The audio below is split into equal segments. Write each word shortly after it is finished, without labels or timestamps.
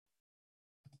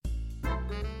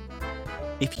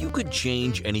If you could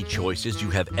change any choices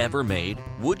you have ever made,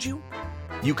 would you?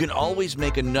 You can always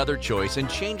make another choice and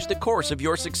change the course of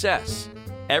your success.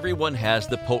 Everyone has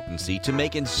the potency to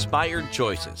make inspired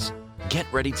choices. Get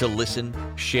ready to listen,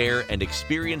 share, and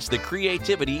experience the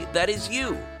creativity that is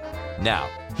you. Now,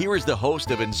 here is the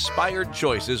host of Inspired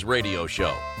Choices radio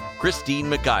show, Christine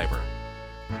McIver.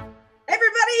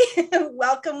 Everybody,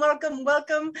 welcome.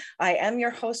 I am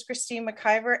your host, Christine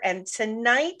McIver, and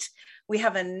tonight we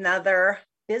have another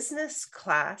business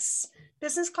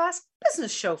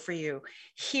show for you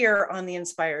here on the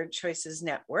Inspired Choices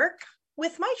Network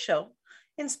with my show,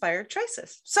 Inspired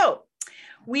Choices. So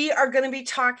we are going to be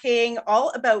talking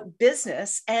all about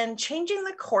business and changing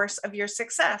the course of your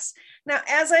success. Now,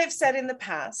 as I've said in the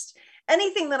past,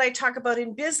 anything that I talk about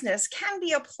in business can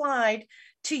be applied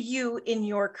to you in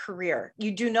your career.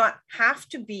 You do not have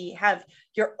to have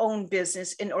your own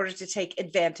business in order to take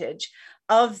advantage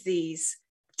of these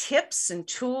tips and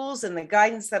tools and the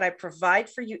guidance that I provide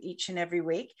for you each and every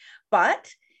week,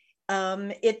 but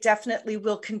it definitely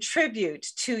will contribute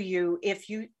to you if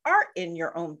you are in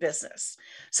your own business.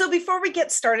 So before we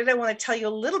get started, I want to tell you a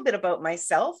little bit about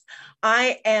myself.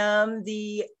 I am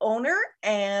the owner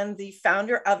and the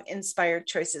founder of Inspired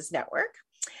Choices Network.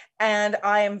 And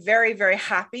I am very, very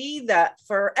happy that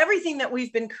for everything that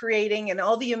we've been creating and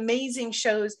all the amazing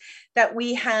shows that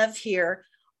we have here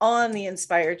on the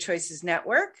Inspired Choices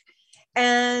Network.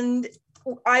 And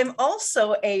I'm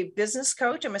also a business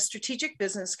coach. I'm a strategic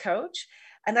business coach.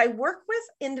 And I work with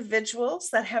individuals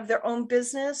that have their own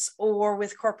business or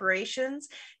with corporations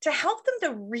to help them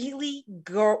to really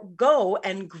go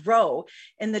and grow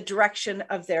in the direction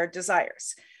of their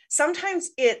desires. Sometimes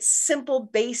it's simple,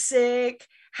 basic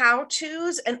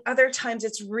how-tos, and other times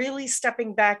it's really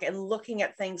stepping back and looking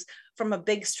at things from a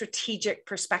big strategic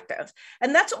perspective.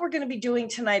 And that's what we're going to be doing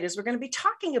tonight, is we're going to be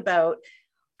talking about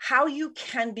how you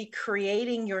can be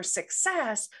creating your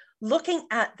success, looking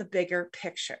at the bigger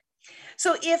picture.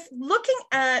 So if looking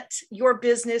at your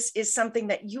business is something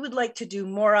that you would like to do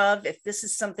more of, if this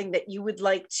is something that you would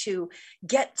like to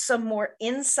get some more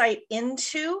insight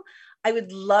into, I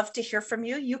would love to hear from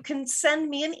you. You can send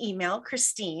me an email,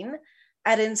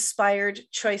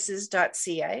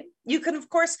 Christine@inspiredchoices.ca. You can, of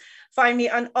course, find me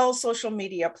on all social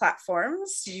media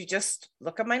platforms. You just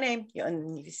look up my name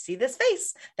and you see this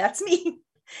face. That's me.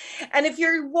 And if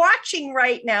you're watching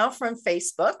right now from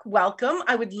Facebook, welcome.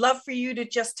 I would love for you to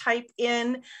just type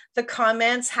in the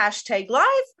comments,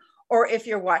 #live, or if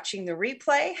you're watching the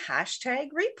replay,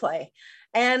 #replay.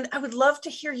 And I would love to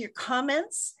hear your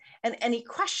comments and any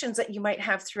questions that you might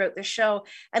have throughout the show.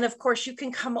 And of course, you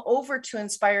can come over to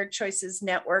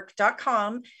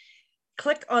inspiredchoicesnetwork.com,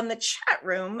 click on the chat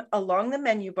room along the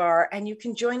menu bar, and you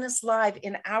can join us live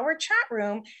in our chat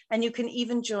room. And you can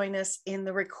even join us in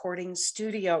the recording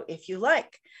studio if you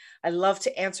like. I love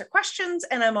to answer questions,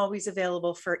 and I'm always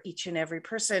available for each and every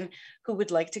person who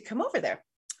would like to come over there.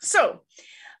 So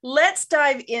let's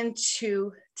dive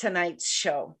into tonight's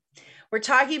show. We're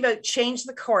talking about change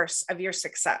the course of your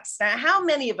success. Now, how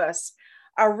many of us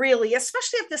are really,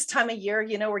 especially at this time of year,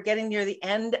 we're getting near the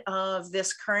end of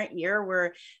this current year,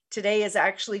 where today is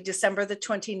actually December the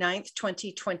 29th,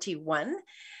 2021.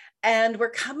 And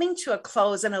we're coming to a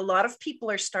close, and a lot of people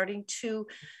are starting to,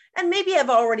 and maybe have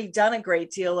already done a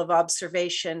great deal of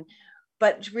observation,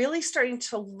 but really starting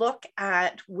to look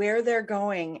at where they're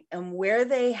going and where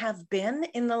they have been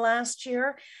in the last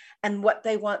year and what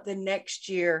they want the next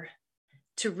year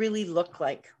to really look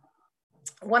like.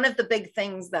 One of the big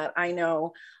things that I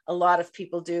know a lot of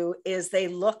people do is they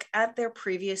look at their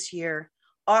previous year,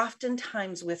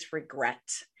 oftentimes with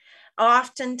regret.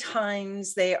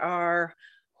 Oftentimes they are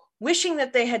wishing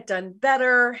that they had done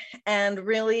better and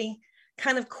really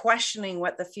kind of questioning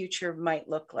what the future might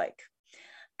look like.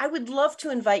 I would love to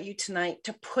invite you tonight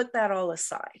to put that all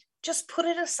aside. Just put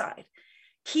it aside.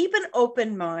 Keep an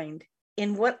open mind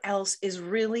in what else is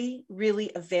really, really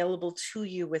available to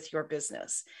you with your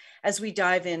business as we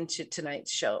dive into tonight's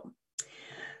show.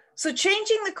 So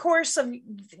changing the course of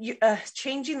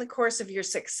your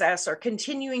success, or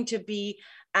continuing to be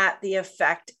at the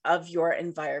effect of your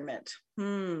environment.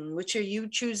 Which are you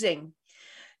choosing?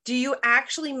 Do you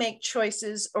actually make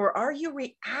choices, or are you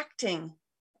reacting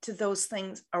to those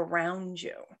things around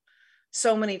you?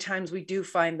 So many times we do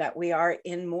find that we are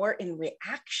more in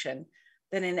reaction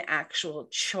than an actual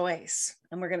choice.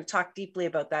 And we're going to talk deeply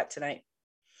about that tonight.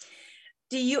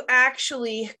 Do you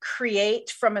actually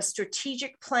create from a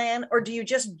strategic plan, or do you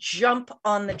just jump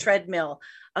on the treadmill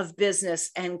of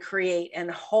business and create and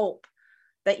hope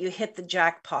that you hit the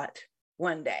jackpot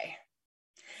one day?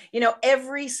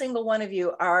 Every single one of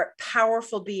you are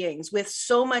powerful beings with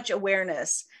so much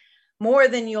awareness, more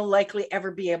than you'll likely ever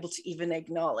be able to even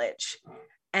acknowledge.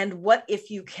 And what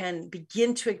if you can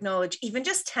begin to acknowledge even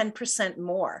just 10%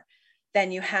 more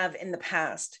than you have in the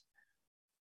past?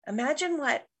 Imagine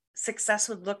what success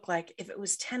would look like if it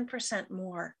was 10%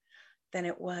 more than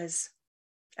it was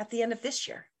at the end of this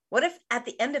year. What if at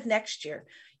the end of next year,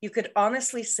 you could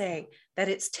honestly say that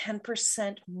it's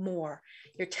 10% more?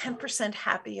 You're 10%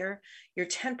 happier, you're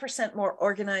 10% more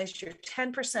organized, you're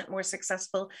 10% more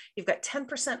successful, you've got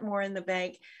 10% more in the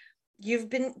bank. You've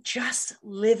been just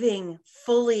living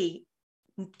fully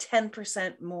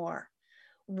 10% more.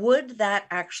 Would that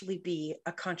actually be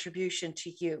a contribution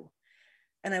to you?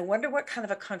 And I wonder what kind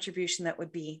of a contribution that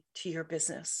would be to your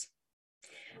business.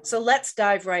 So let's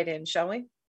dive right in, shall we?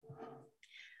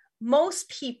 Most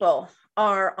people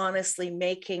are honestly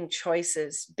making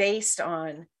choices based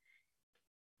on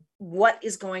what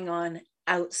is going on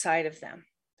outside of them,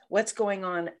 what's going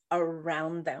on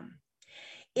around them.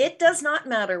 It does not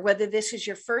matter whether this is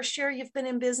your first year you've been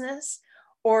in business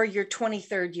or your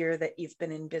 23rd year that you've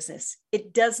been in business.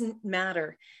 It doesn't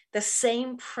matter. The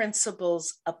same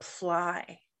principles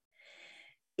apply.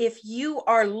 If you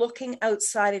are looking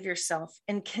outside of yourself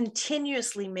and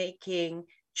continuously making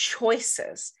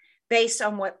choices based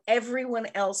on what everyone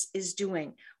else is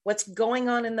doing, what's going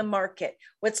on in the market,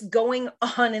 what's going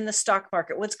on in the stock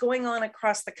market, what's going on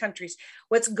across the countries,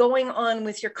 what's going on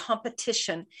with your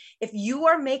competition. If you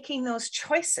are making those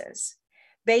choices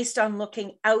based on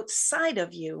looking outside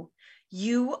of you,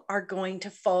 you are going to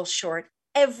fall short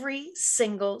every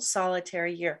single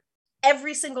solitary year,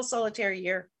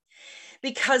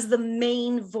 because the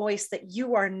main voice that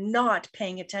you are not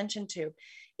paying attention to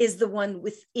is the one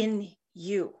within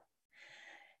you.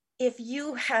 If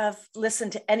you have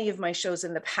listened to any of my shows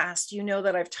in the past, you know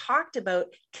that I've talked about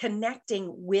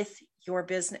connecting with your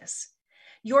business.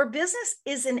 Your business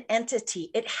is an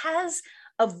entity. It has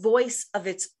a voice of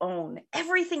its own.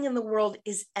 Everything in the world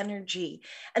is energy.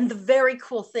 And the very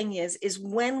cool thing is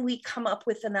when we come up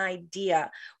with an idea,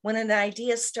 when an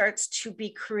idea starts to be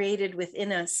created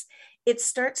within us, it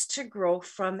starts to grow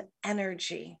from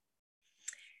energy.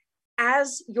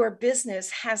 As your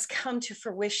business has come to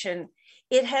fruition,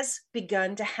 it has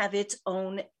begun to have its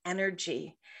own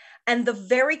energy. And the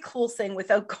very cool thing,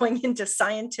 without going into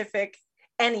scientific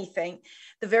anything,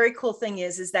 the very cool thing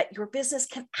is that your business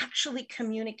can actually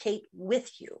communicate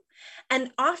with you.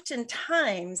 And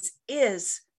oftentimes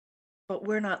but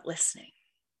we're not listening.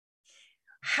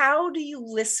 How do you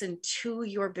listen to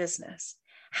your business?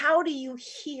 How do you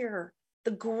hear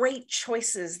the great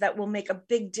choices that will make a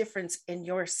big difference in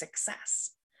your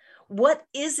success? What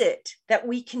is it that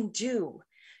we can do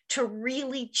to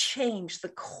really change the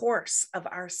course of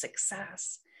our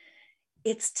success?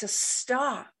 It's to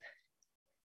stop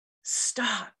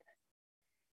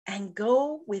and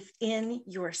go within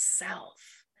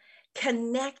yourself.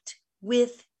 Connect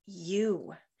with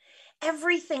you.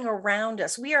 Everything around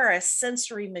us, we are a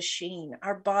sensory machine.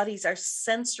 Our bodies are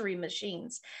sensory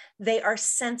machines. They are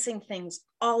sensing things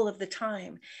all of the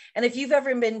time. And if you've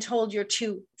ever been told you're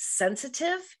too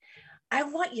sensitive, I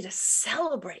want you to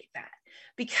celebrate that,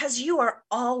 because you are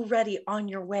already on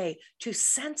your way to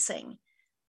sensing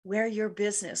where your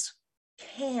business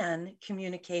can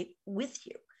communicate with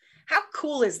you. How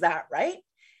cool is that, right?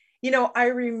 You know, I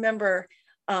remember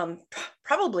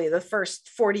probably the first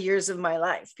 40 years of my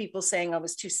life, people saying I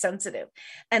was too sensitive,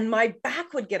 and my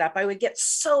back would get up. I would get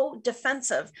so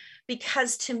defensive,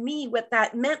 because to me, what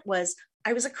that meant was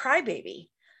I was a crybaby.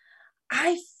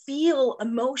 I feel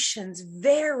emotions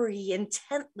very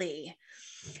intently.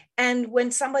 And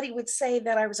when somebody would say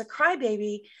that I was a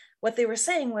crybaby, what they were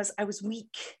saying was I was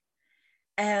weak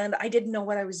and I didn't know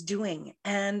what I was doing,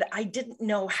 and I didn't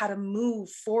know how to move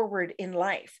forward in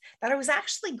life, that I was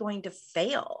actually going to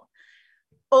fail.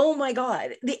 Oh my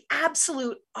God, the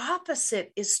absolute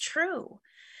opposite is true.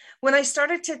 When I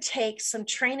started to take some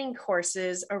training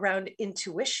courses around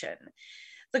intuition,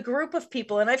 the group of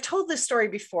people, and I've told this story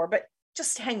before, but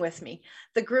just hang with me,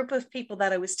 the group of people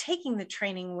that I was taking the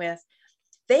training with,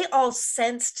 they all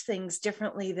sensed things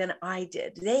differently than I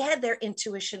did. They had their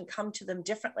intuition come to them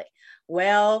differently.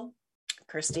 Well,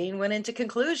 Christine went into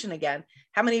conclusion again.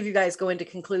 How many of you guys go into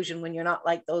conclusion when you're not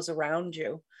like those around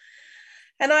you?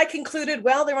 And I concluded,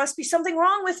 well, there must be something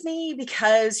wrong with me,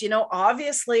 because, you know,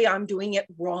 obviously I'm doing it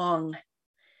wrong.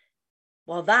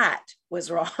 Well, that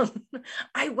was wrong.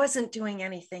 I wasn't doing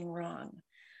anything wrong.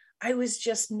 I was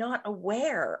just not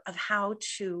aware of how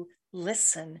to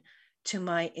listen to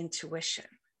my intuition.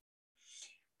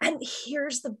 And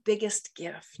here's the biggest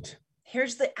gift.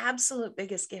 Here's the absolute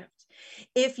biggest gift.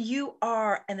 If you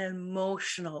are an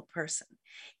emotional person,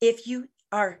 if you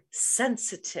are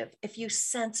sensitive, if you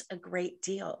sense a great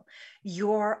deal,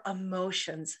 your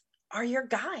emotions are your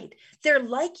guide. They're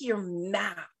like your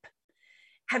map.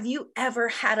 Have you ever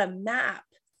had a map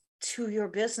to your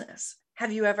business?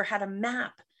 Have you ever had a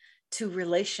map to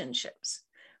relationships?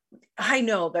 I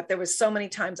know that there was so many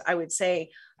times I would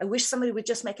say, I wish somebody would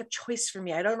just make a choice for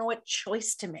me. I don't know what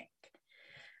choice to make.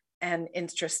 And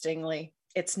interestingly,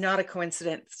 it's not a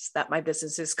coincidence that my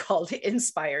business is called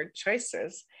Inspired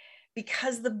Choices,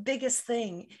 because the biggest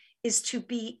thing is to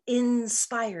be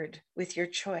inspired with your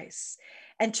choice.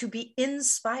 And to be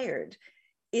inspired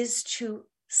is to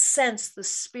sense the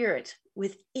spirit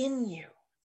within you.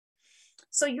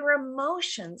 So your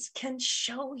emotions can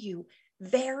show you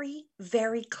very,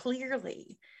 very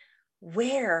clearly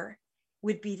where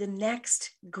would be the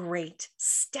next great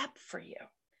step for you.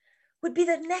 Would be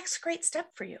the next great step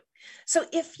for you. So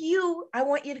I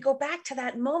want you to go back to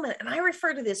that moment, and I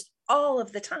refer to this all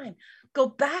of the time. Go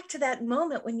back to that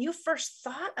moment when you first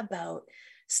thought about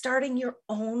starting your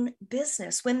own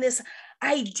business, when this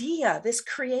idea, this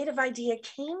creative idea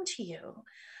came to you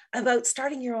about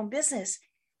starting your own business.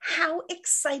 How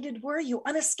excited were you?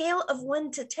 On a scale of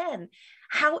 1 to 10,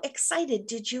 how excited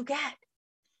did you get?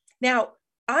 Now,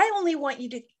 I only want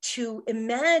you to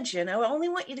imagine, I only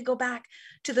want you to go back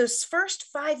to those first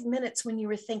 5 minutes when you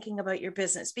were thinking about your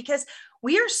business, because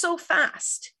we are so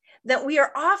fast that we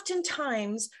are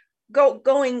oftentimes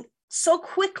going so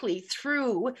quickly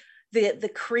through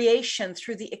the creation,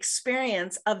 through the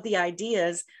experience of the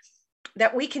ideas,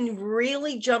 that we can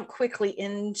really jump quickly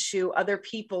into other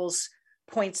people's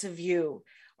points of view,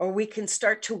 or we can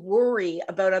start to worry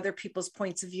about other people's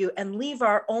points of view and leave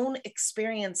our own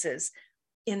experiences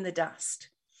in the dust.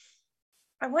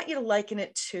 I want you to liken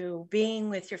it to being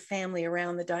with your family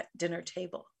around the dinner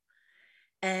table,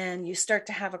 and you start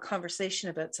to have a conversation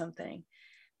about something,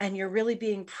 and you're really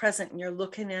being present, and you're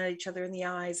looking at each other in the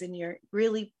eyes, and you're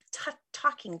really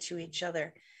talking to each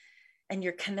other, and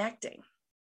you're connecting.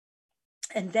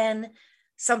 And then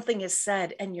something is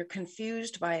said, and you're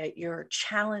confused by it, you're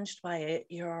challenged by it,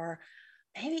 you're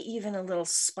maybe even a little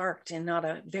sparked in not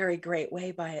a very great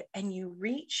way by it, and you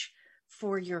reach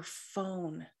for your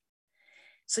phone.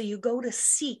 So you go to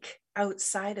seek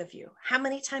outside of you. How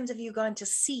many times have you gone to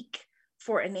seek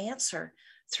for an answer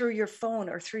through your phone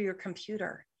or through your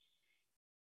computer?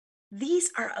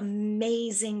 These are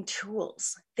amazing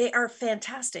tools. They are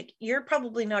fantastic. You're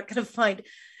probably not going to find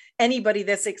anybody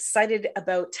that's excited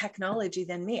about technology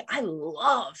than me. I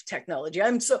love technology.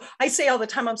 I say all the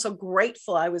time, I'm so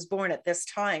grateful I was born at this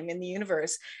time in the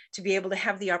universe to be able to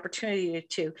have the opportunity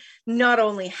to not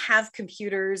only have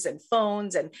computers and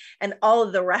phones and all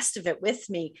of the rest of it with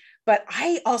me, but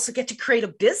I also get to create a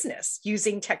business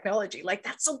using technology. Like,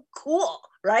 that's so cool,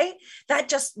 right? That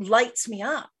just lights me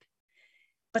up.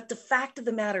 But the fact of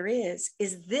the matter is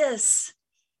this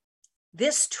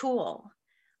tool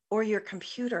or your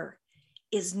computer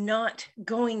is not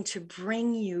going to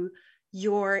bring you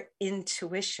your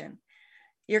intuition.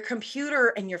 Your computer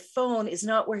and your phone is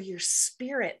not where your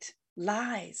spirit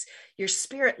lies. Your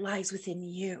spirit lies within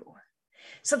you.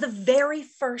 So the very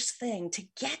first thing to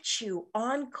get you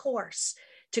on course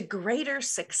to greater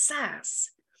success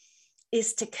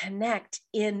is to connect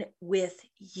in with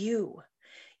you.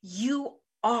 You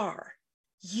are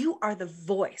the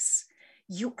voice.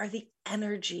 You are the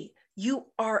energy. You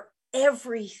are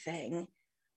everything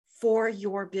for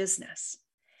your business.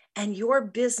 And your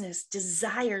business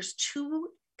desires to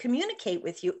communicate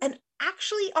with you, and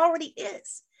actually already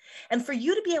is. And for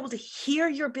you to be able to hear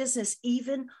your business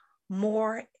even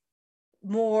more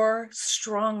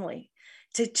strongly,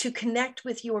 to connect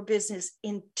with your business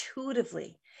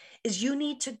intuitively, is you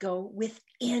need to go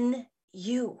within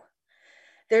you.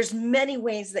 There's many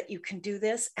ways that you can do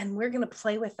this, and we're going to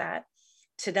play with that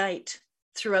tonight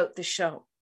throughout the show.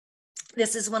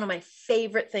 This is one of my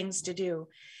favorite things to do,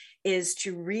 is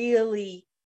to really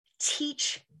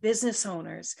teach business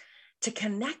owners to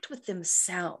connect with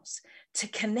themselves, to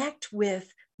connect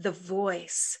with the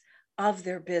voice of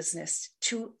their business,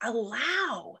 to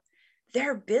allow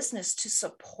their business to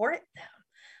support them.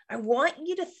 I want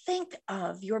you to think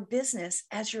of your business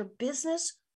as your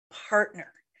business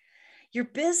partner. Your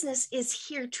business is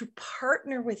here to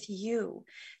partner with you,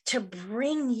 to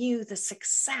bring you the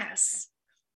success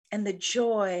and the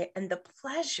joy and the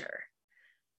pleasure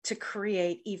to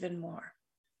create even more.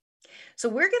 So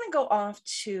we're going to go off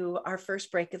to our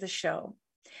first break of the show.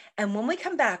 And when we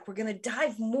come back, we're going to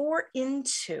dive more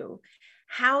into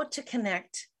how to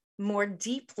connect more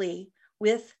deeply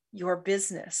with your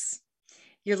business.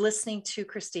 You're listening to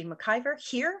Christine McIver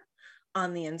here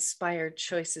on the Inspired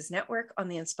Choices Network, on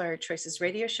the Inspired Choices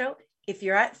radio show. If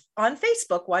you're on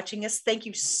Facebook watching us, thank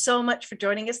you so much for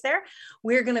joining us there.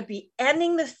 We're going to be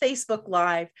ending the Facebook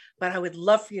Live, but I would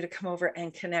love for you to come over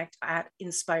and connect at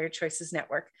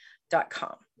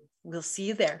inspiredchoicesnetwork.com. We'll see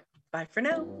you there. Bye for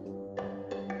now.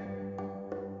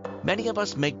 Many of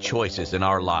us make choices in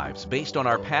our lives based on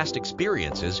our past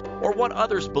experiences or what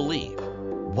others believe.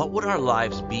 What would our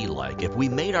lives be like if we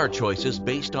made our choices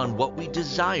based on what we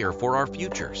desire for our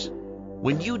futures?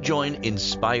 When you join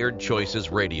Inspired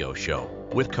Choices radio show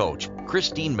with Coach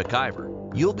Christine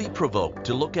McIver, you'll be provoked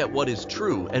to look at what is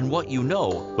true and what you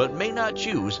know but may not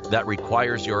choose that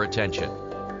requires your attention.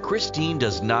 Christine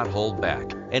does not hold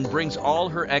back and brings all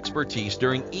her expertise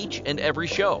during each and every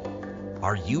show.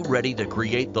 Are you ready to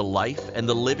create the life and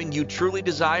the living you truly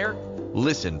desire?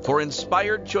 Listen for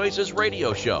Inspired Choices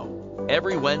radio show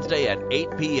every Wednesday at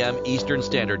 8 p.m. Eastern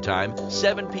Standard Time,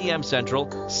 7 p.m.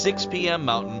 Central, 6 p.m.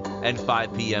 Mountain, and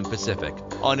 5 p.m. Pacific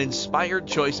on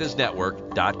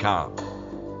InspiredChoicesNetwork.com.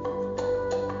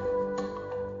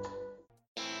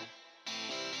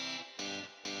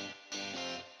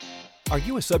 Are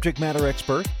you a subject matter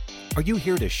expert? Are you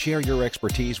here to share your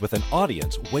expertise with an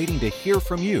audience waiting to hear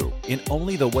from you in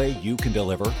only the way you can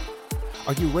deliver?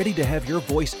 Are you ready to have your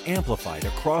voice amplified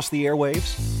across the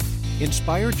airwaves?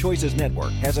 Inspired Choices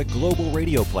Network has a global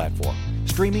radio platform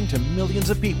streaming to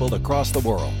millions of people across the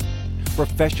world.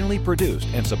 Professionally produced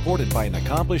and supported by an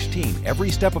accomplished team every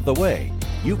step of the way,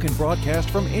 you can broadcast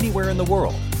from anywhere in the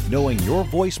world, knowing your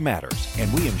voice matters,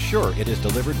 and we ensure it is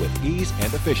delivered with ease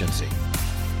and efficiency.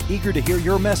 Eager to hear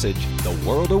your message, the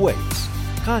world awaits.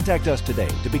 Contact us today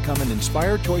to become an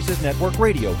Inspired Choices Network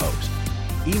radio host.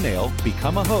 Email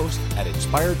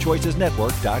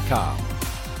becomeahost@inspiredchoicesnetwork.com.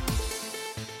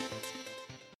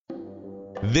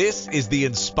 This is the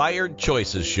Inspired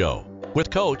Choices Show with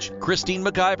Coach Christine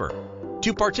McIver.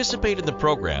 To participate in the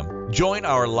program, join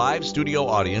our live studio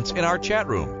audience in our chat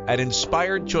room at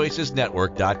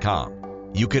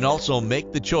InspiredChoicesNetwork.com. You can also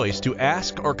make the choice to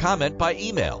ask or comment by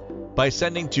email by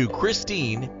sending to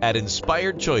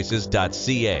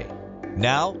Christine@inspiredchoices.ca.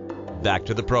 Now, back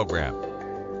to the program.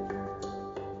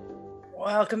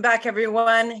 Welcome back,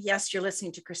 everyone. Yes, you're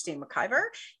listening to Christine McIver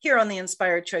here on the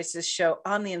Inspired Choices Show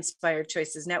on the Inspired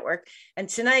Choices Network. And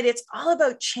tonight, it's all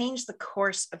about change the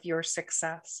course of your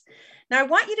success. Now, I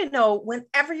want you to know,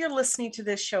 whenever you're listening to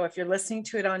this show, if you're listening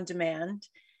to it on demand,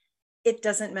 it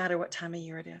doesn't matter what time of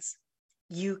year it is.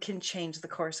 You can change the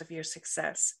course of your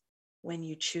success when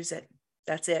you choose it.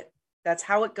 That's it. That's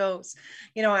how it goes.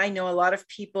 You know, I know a lot of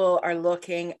people are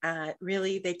looking at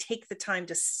really, they take the time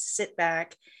to sit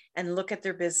back and look at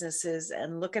their businesses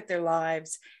and look at their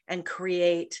lives and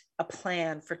create a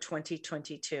plan for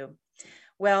 2022.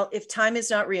 Well, if time is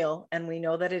not real, and we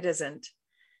know that it isn't,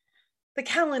 the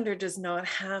calendar does not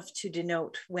have to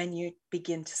denote when you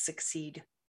begin to succeed,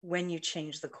 when you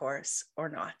change the course or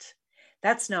not.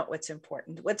 That's not what's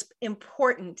important. What's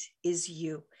important is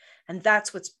you. And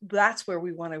that's where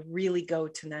we want to really go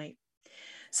tonight.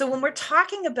 So when we're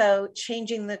talking about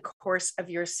changing the course of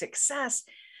your success,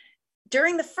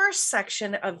 during the first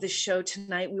section of the show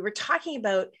tonight, we were talking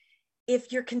about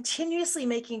if you're continuously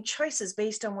making choices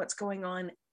based on what's going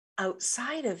on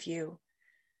outside of you,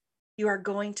 you are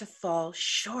going to fall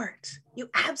short. You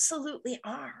absolutely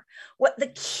are. What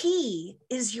the key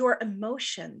is your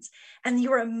emotions, and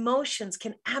your emotions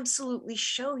can absolutely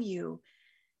show you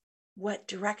what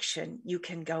direction you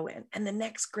can go in and the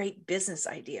next great business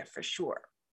idea for sure.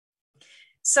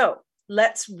 So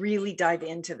let's really dive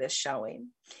into this, shall we?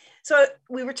 So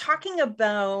we were talking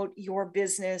about your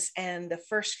business and the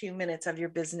first few minutes of your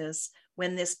business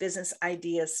when this business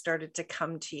idea started to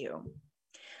come to you.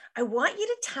 I want you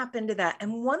to tap into that.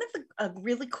 And one of a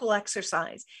really cool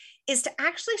exercise is to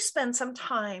actually spend some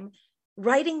time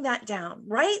writing that down,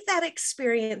 write that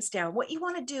experience down. What you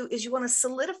want to do is you want to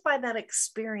solidify that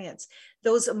experience,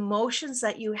 those emotions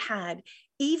that you had,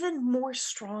 even more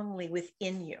strongly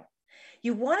within you.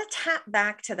 You want to tap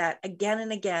back to that again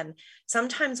and again.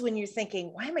 Sometimes when you're thinking,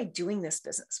 why am I doing this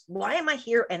business? Why am I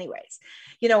here anyways?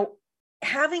 You know,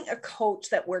 having a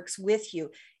coach that works with you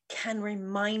can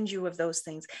remind you of those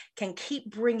things, can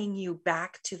keep bringing you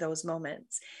back to those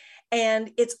moments.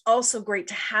 And it's also great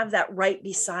to have that right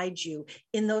beside you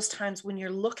in those times when you're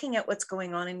looking at what's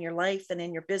going on in your life and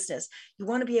in your business. You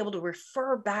want to be able to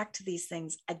refer back to these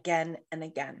things again and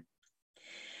again.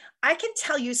 I can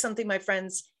tell you something, my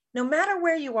friends, no matter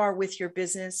where you are with your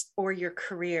business or your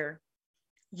career,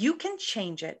 you can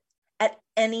change it at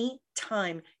any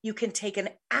time. You can take an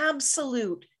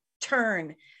absolute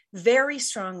turn very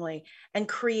strongly and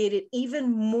create it even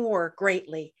more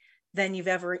greatly than you've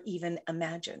ever even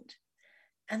imagined.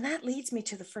 And that leads me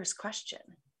to the first question.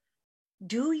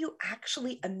 do you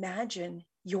actually imagine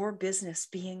your business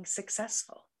being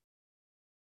successful?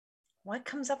 What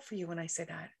comes up for you when I say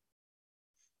that?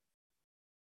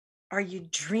 Are you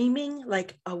dreaming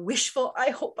like a wishful, I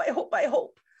hope, I hope, I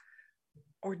hope?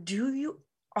 Or do you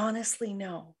honestly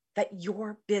know that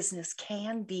your business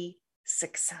can be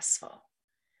successful?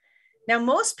 Now,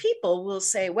 most people will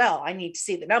say, well, I need to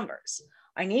see the numbers.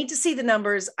 I need to see the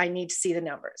numbers. I need to see the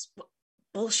numbers.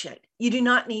 Bullshit. You do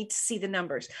not need to see the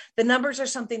numbers. The numbers are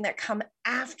something that come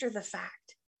after the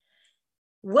fact.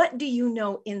 What do you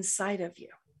know inside of you?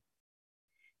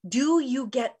 Do you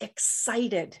get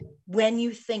excited when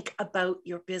you think about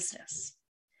your business?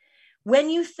 When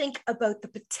you think about the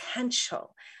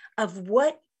potential of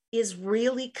what is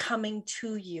really coming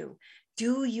to you,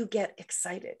 do you get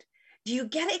excited? Do you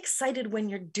get excited when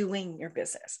you're doing your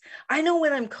business? I know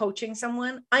when I'm coaching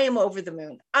someone, I am over the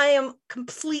moon. I am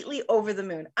completely over the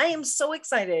moon. I am so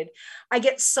excited. I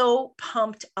get so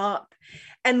pumped up.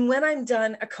 And when I'm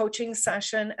done a coaching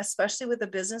session, especially with a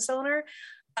business owner,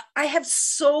 I have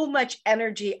so much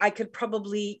energy. I could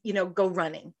probably, go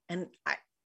running. And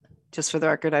just for the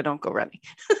record, I don't go running,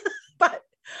 but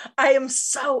I am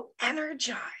so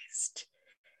energized.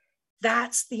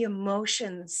 That's the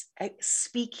emotions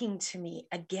speaking to me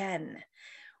again.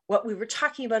 What we were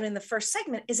talking about in the first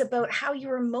segment is about how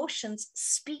your emotions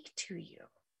speak to you,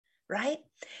 right?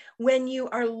 When you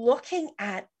are looking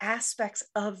at aspects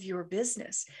of your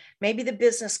business, maybe the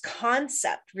business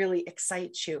concept really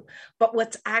excites you, but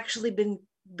what's actually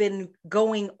been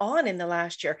going on in the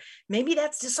last year, maybe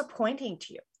that's disappointing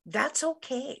to you. That's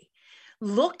okay.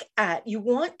 You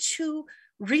want to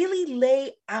really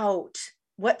lay out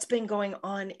what's been going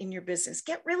on in your business.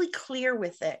 Get really clear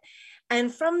with it.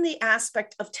 And from the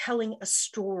aspect of telling a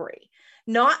story,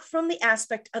 not from the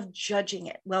aspect of judging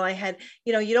it. Well, I had,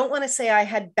 you don't want to say I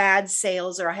had bad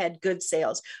sales or I had good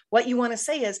sales. What you want to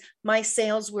say is my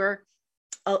sales were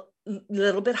a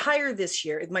little bit higher this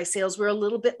year. My sales were a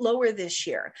little bit lower this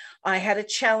year. I had a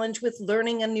challenge with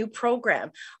learning a new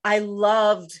program. I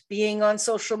loved being on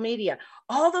social media.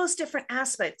 All those different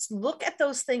aspects. Look at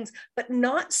those things, but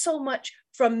not so much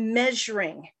from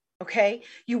measuring. Okay.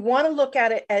 You want to look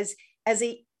at it as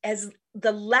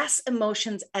the less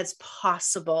emotions as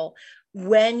possible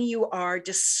when you are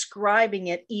describing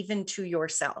it even to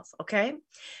yourself, okay?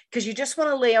 Because you just want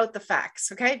to lay out the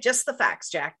facts, okay? Just the facts,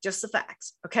 Jack, just the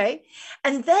facts, okay?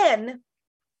 And then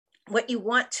what you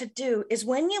want to do is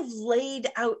when you've laid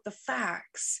out the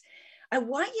facts, I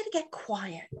want you to get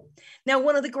quiet. Now,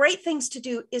 one of the great things to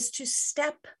do is to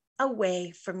step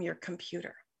away from your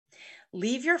computer.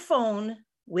 Leave your phone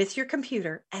with your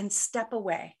computer and step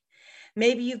away.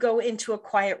 Maybe you go into a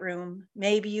quiet room.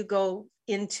 Maybe you go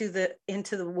into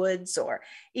the woods, or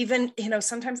even,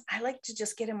 sometimes I like to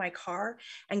just get in my car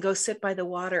and go sit by the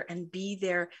water and be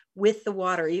there with the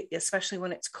water, especially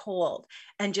when it's cold,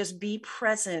 and just be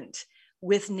present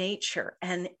with nature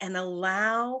and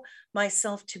allow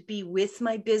myself to be with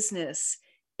my business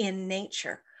in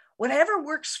nature. Whatever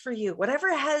works for you,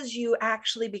 whatever has you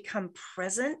actually become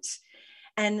present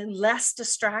and less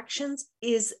distractions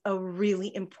is a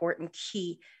really important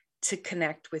key to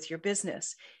connect with your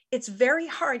business. It's very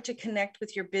hard to connect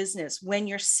with your business when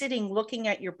you're sitting looking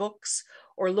at your books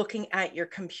or looking at your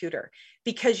computer,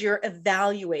 because you're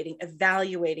evaluating.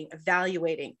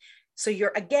 So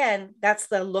that's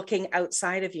the looking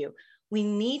outside of you. We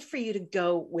need for you to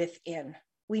go within.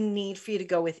 We need for you to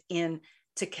go within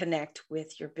to connect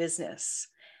with your business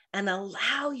and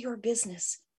allow your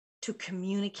business to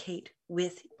communicate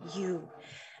with you.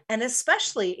 And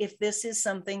especially if this is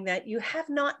something that you have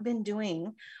not been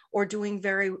doing or doing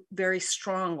very, very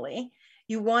strongly,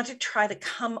 you want to try to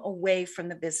come away from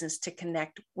the business to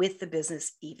connect with the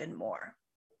business even more.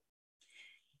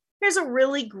 Here's a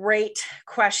really great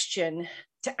question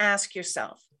to ask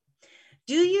yourself.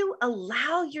 Do you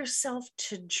allow yourself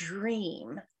to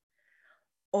dream,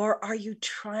 or are you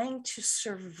trying to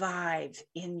survive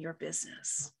in your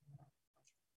business?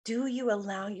 Do you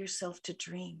allow yourself to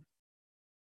dream?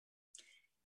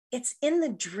 It's in the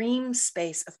dream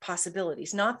space of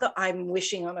possibilities, not the I'm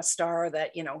wishing on a star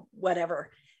that, whatever,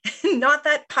 not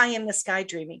that pie in the sky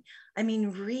dreaming. I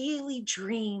mean, really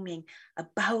dreaming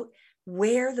about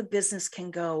where the business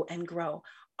can go and grow.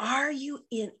 Do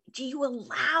you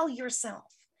allow yourself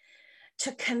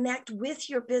to connect with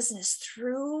your business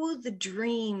through the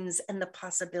dreams and the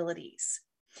possibilities?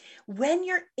 When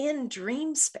you're in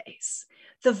dream space,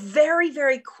 the very,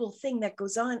 very cool thing that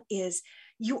goes on is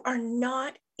you are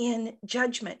not in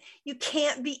judgment. You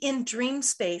can't be in dream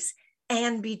space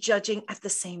and be judging at the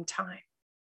same time.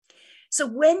 So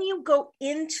when you go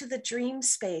into the dream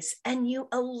space and you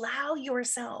allow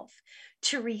yourself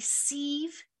to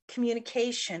receive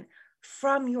communication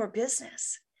from your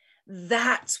business,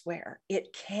 that's where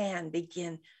it can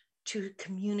begin to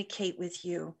communicate with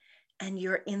you, and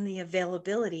you're in the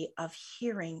availability of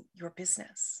hearing your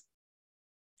business.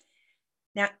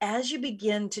 Now, as you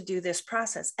begin to do this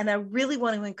process, and I really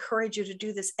want to encourage you to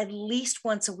do this at least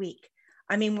once a week.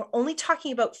 I mean, we're only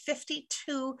talking about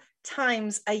 52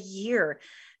 times a year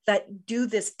that do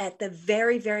this at the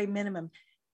very, very minimum.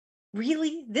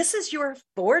 Really, this is your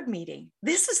board meeting.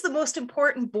 This is the most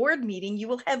important board meeting you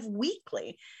will have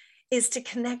weekly, is to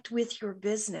connect with your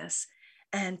business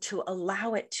and to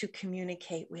allow it to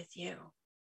communicate with you.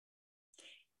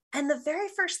 And the very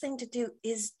first thing to do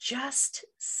is just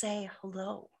say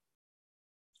hello.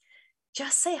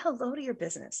 Just say hello to your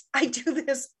business. I do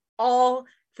this all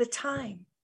the time.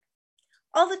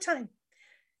 All the time.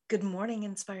 Good morning,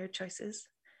 Inspired Choices.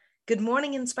 Good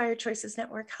morning, Inspired Choices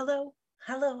Network. Hello,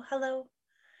 hello, hello.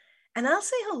 And I'll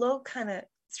say hello kind of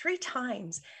 3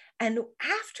 times. And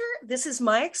after, this is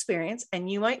my experience,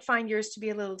 and you might find yours to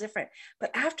be a little different, but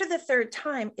after the 3rd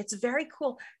time, it's very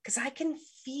cool because I can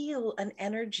feel an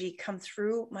energy come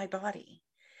through my body.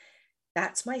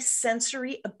 That's my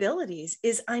sensory abilities,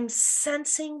 is I'm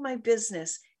sensing my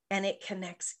business and it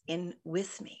connects in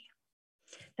with me.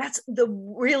 That's the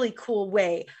really cool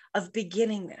way of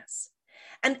beginning this.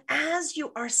 And as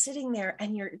you are sitting there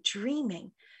and you're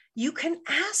dreaming, you can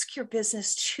ask your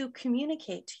business to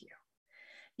communicate to you.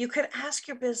 You could ask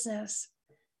your business,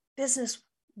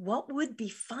 what would be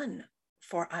fun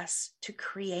for us to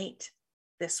create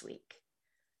this week?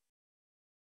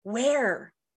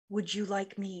 Where would you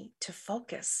like me to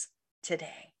focus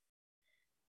today?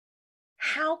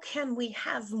 How can we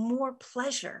have more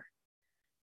pleasure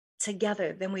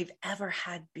together than we've ever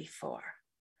had before?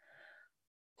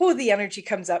 Oh, the energy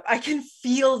comes up. I can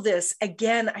feel this.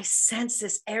 Again, I sense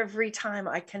this every time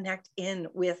I connect in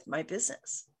with my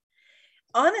business.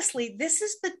 Honestly, this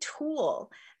is the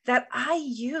tool that I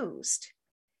used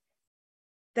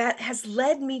that has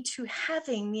led me to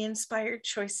having the Inspired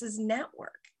Choices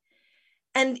Network.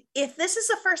 And if this is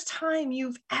the first time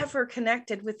you've ever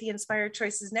connected with the Inspired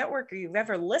Choices Network, or you've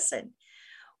ever listened,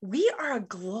 we are a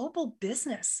global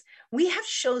business. We have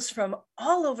shows from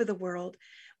all over the world.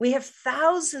 We have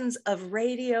thousands of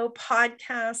radio,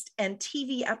 podcast, and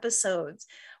TV episodes.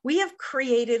 We have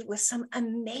created with some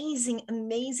amazing,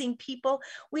 amazing people.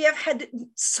 We have had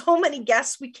so many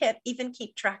guests, we can't even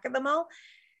keep track of them all.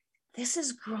 This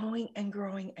is growing and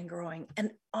growing and growing.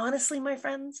 And honestly, my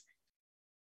friends,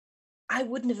 I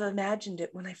wouldn't have imagined it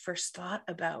when I first thought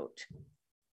about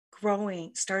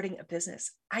starting a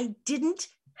business. I didn't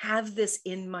have this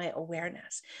in my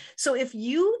awareness. So if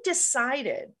you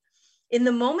decided, in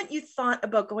the moment you thought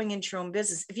about going into your own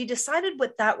business, if you decided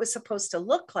what that was supposed to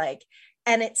look like,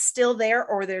 and it's still there,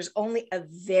 or there's only a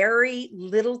very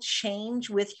little change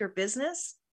with your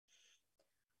business,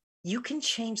 you can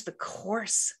change the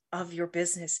course of your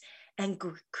business and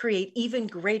create even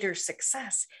greater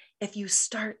success if you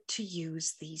start to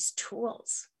use these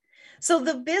tools. So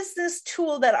the business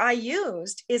tool that I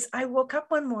used is, I woke up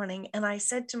one morning and I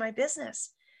said to my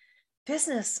business,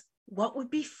 what would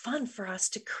be fun for us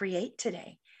to create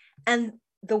today? And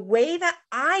the way that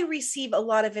I receive a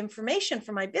lot of information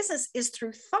from my business is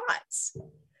through thoughts.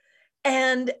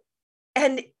 And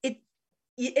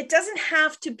it doesn't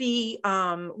have to be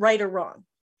right or wrong.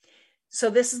 So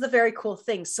this is the very cool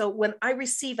thing. So when I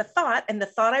receive a thought, and the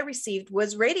thought I received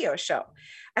was radio show,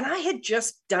 and I had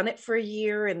just done it for a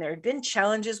year, and there had been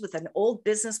challenges with an old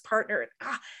business partner.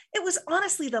 It was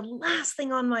honestly the last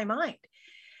thing on my mind.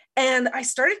 And I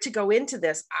started to go into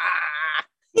this,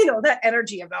 that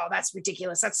energy of, oh, that's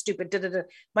ridiculous, that's stupid. Da, da, da.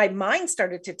 My mind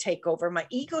started to take over. My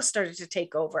ego started to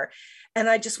take over. And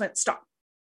I just went, stop,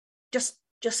 just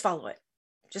follow it.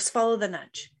 Just follow the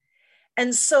nudge.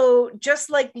 And so just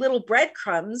like little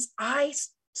breadcrumbs, I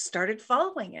started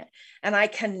following it. And I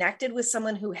connected with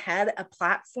someone who had a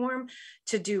platform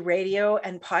to do radio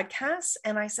and podcasts.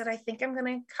 And I said, I think I'm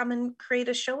going to come and create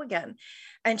a show again.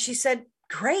 And she said,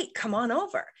 great, come on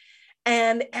over.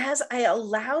 And as I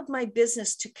allowed my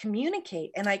business to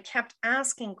communicate and I kept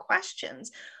asking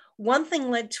questions, one thing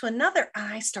led to another,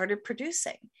 and I started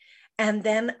producing. And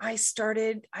then I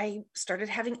started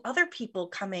having other people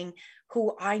coming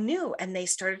who I knew, and they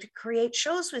started to create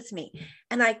shows with me.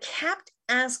 And I kept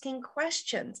asking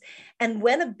questions. And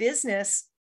when the business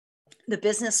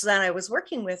that I was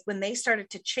working with, when they started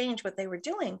to change what they were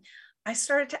doing, I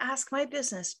started to ask my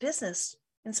business,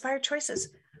 Inspired Choices,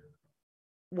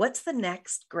 what's the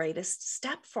next greatest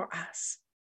step for us?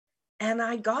 and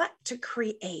I got to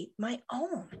create my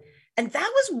own. And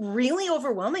that was really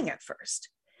overwhelming at first.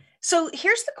 So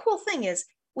here's the cool thing is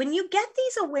when you get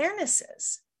these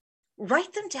awarenesses,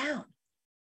 write them down.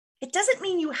 It doesn't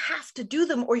mean you have to do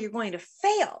them or you're going to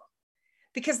fail,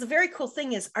 because the very cool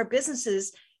thing is our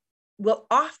businesses will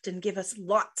often give us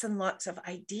lots and lots of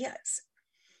ideas.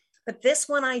 But this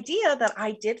one idea that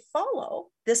I did follow,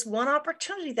 this one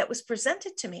opportunity that was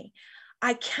presented to me,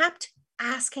 I kept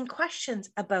asking questions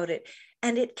about it,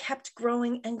 and it kept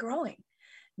growing and growing.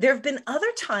 There have been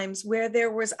other times where there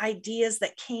was ideas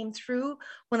that came through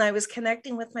when I was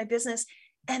connecting with my business,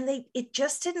 and it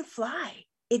just didn't fly.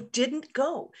 It didn't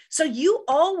go. So you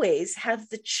always have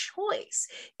the choice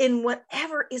in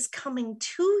whatever is coming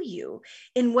to you,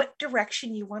 in what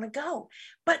direction you want to go.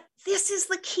 But this is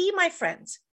the key, my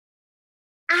friends.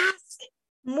 Ask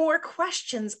more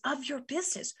questions of your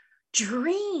business.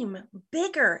 Dream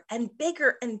bigger and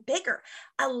bigger and bigger.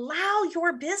 Allow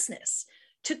your business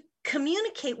to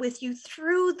communicate with you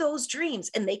through those dreams,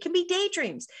 and they can be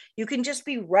daydreams. You can just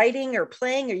be writing or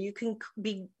playing, or you can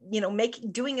be,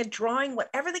 doing a drawing,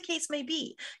 whatever the case may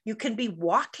be. You can be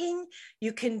walking,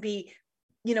 you can be,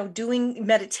 doing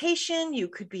meditation. You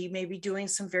could be maybe doing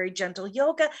some very gentle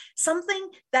yoga,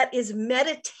 something that is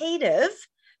meditative,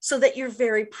 so that you're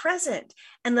very present,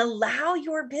 and allow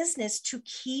your business to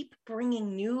keep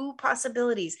bringing new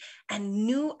possibilities and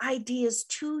new ideas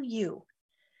to you.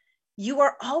 You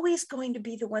are always going to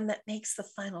be the one that makes the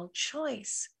final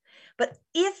choice. But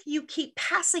if you keep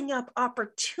passing up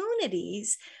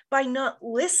opportunities by not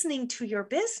listening to your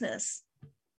business,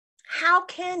 how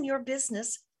can your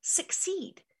business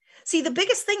succeed? See, the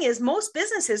biggest thing is most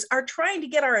businesses are trying to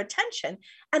get our attention,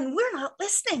 and we're not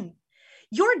listening.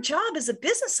 Your job as a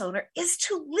business owner is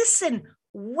to listen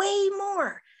way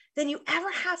more than you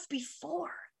ever have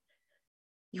before.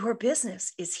 Your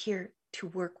business is here to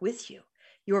work with you.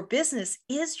 Your business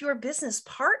is your business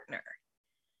partner.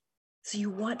 So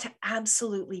you want to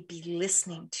absolutely be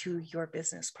listening to your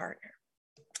business partner.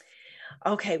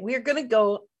 Okay, we're going to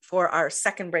go for our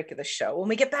second break of the show. When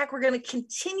we get back, we're going to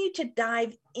continue to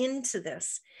dive into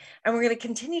this, and we're going to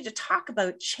continue to talk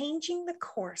about changing the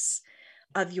course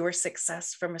of your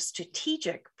success from a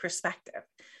strategic perspective.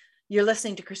 You're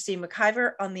listening to Christine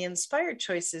McIver on the Inspired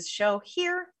Choices show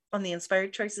here on the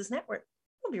Inspired Choices Network.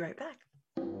 We'll be right back.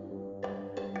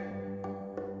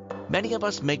 Many of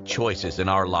us make choices in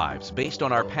our lives based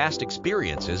on our past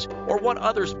experiences or what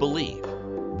others believe.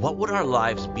 What would our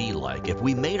lives be like if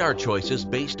we made our choices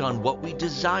based on what we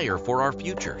desire for our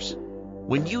futures?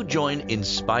 When you join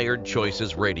Inspired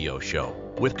Choices radio show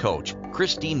with Coach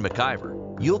Christine McIver,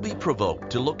 you'll be provoked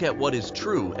to look at what is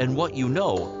true and what you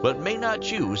know but may not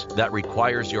choose that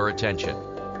requires your attention.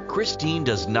 Christine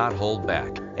does not hold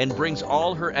back and brings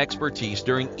all her expertise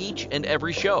during each and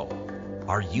every show.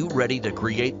 Are you ready to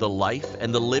create the life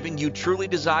and the living you truly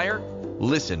desire?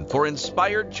 Listen for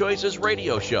Inspired Choices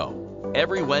radio show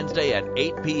every Wednesday at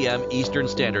 8 p.m. Eastern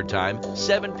Standard Time,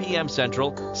 7 p.m.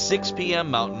 Central, 6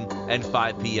 p.m. Mountain, and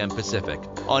 5 p.m. Pacific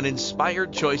on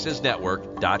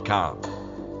InspiredChoicesNetwork.com.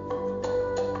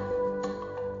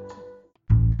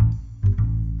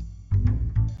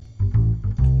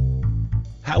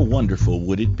 How wonderful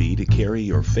would it be to carry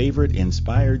your favorite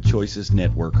Inspired Choices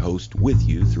Network host with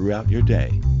you throughout your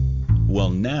day? Well,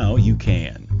 now you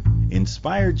can.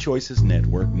 Inspired Choices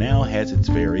Network now has its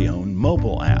very own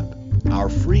mobile app. Our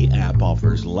free app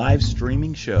offers live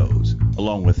streaming shows,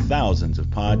 along with thousands of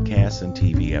podcasts and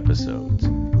TV episodes.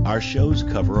 Our shows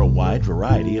cover a wide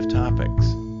variety of topics.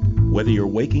 Whether you're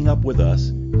waking up with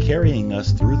us, carrying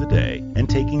us through the day, and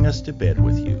taking us to bed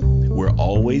with you, we're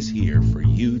always here for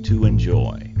you to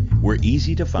enjoy. We're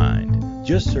easy to find.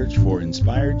 Just search for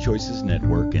Inspired Choices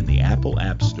Network in the Apple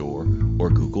App Store or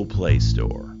Google Play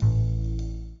Store.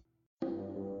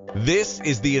 This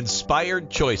is the Inspired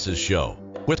Choices Show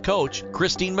with Coach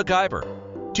Christine McIver.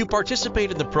 To participate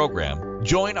in the program,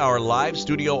 join our live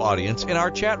studio audience in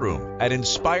our chat room at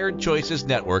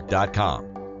InspiredChoicesNetwork.com.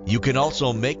 You can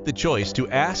also make the choice to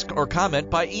ask or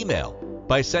comment by email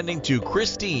by sending to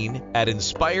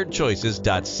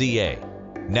Christine@InspiredChoices.ca.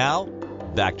 Now,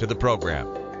 back to the program.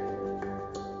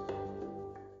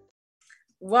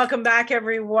 Welcome back,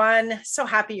 everyone. So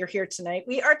happy you're here tonight.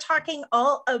 We are talking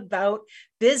all about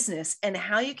business and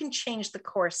how you can change the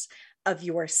course of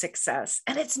your success.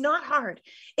 And it's not hard.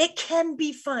 It can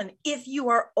be fun if you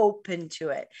are open to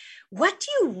it. What do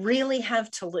you really have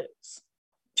to lose?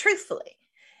 Truthfully,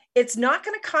 it's not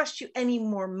going to cost you any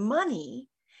more money.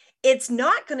 It's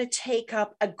not going to take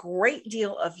up a great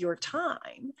deal of your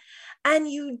time. And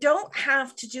you don't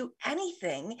have to do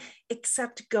anything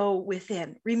except go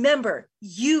within. Remember,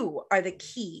 you are the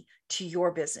key to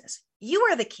your business. You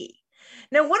are the key.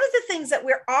 Now, one of the things that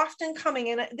we're often coming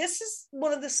in, this is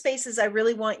one of the spaces I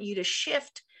really want you to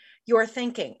shift your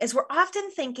thinking, is we're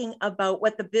often thinking about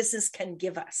what the business can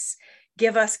give us.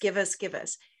 Give us, give us, give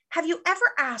us. Have you ever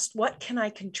asked, what can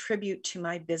I contribute to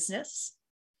my business?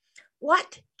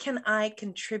 What can I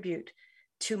contribute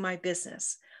to my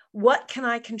business? What can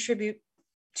I contribute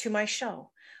to my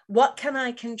show? What can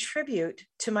I contribute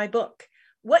to my book?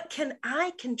 What can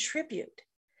I contribute?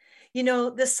 You know,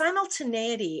 the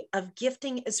simultaneity of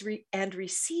gifting and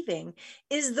receiving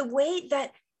is the way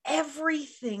that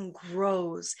everything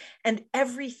grows and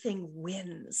everything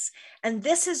wins. And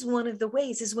this is one of the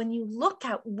ways, is when you look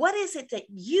at what is it that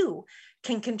you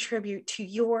can contribute to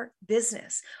your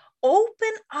business.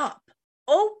 Open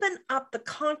up the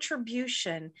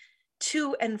contribution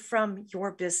to and from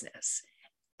your business,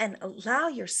 and allow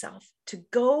yourself to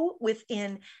go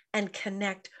within and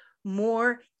connect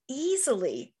more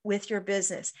easily with your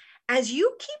business. As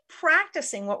you keep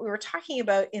practicing what we were talking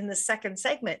about in the second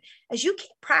segment, as you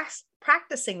keep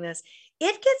practicing this,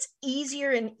 it gets easier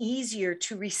and easier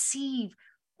to receive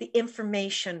the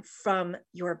information from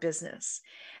your business.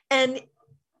 And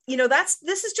you know, this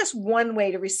is just one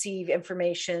way to receive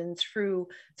information, through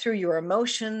your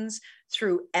emotions,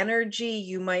 through energy.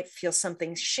 You might feel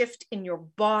something shift in your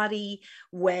body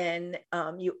when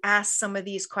you ask some of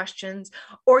these questions,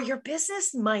 or your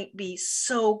business might be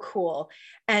so cool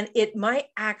and it might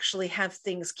actually have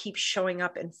things keep showing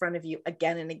up in front of you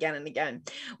again and again and again.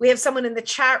 We have someone in the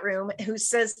chat room who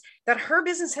says that her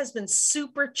business has been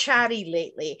super chatty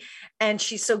lately, and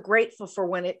she's so grateful for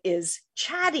when it is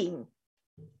chatting.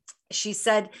 She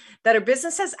said that her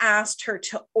business has asked her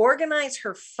to organize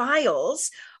her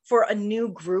files for a new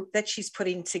group that she's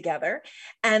putting together,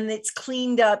 and it's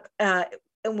cleaned up.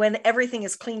 When everything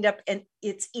is cleaned up and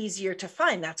it's easier to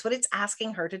find, that's what it's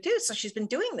asking her to do. So she's been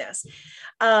doing this.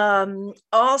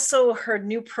 Also, her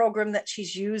new program that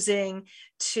she's using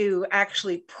to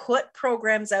actually put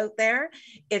programs out there,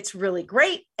 it's really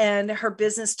great. And her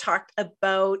business talked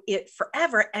about it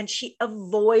forever, and she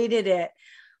avoided it.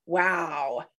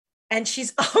 Wow. And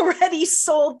she's already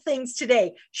sold things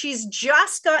today. She's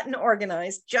just gotten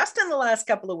organized just in the last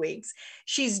couple of weeks.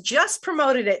 She's just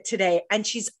promoted it today, and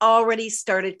she's already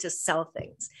started to sell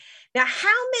things. Now,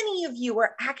 how many of you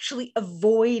are actually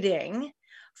avoiding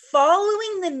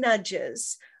following the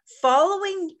nudges,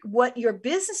 following what your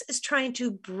business is trying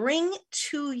to bring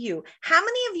to you? How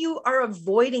many of you are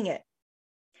avoiding it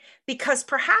because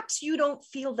perhaps you don't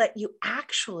feel that you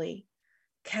actually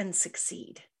can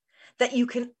succeed, that you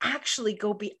can actually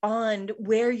go beyond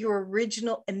where your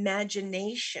original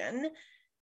imagination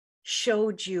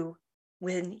showed you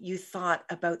when you thought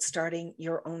about starting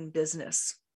your own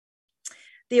business?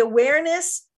 The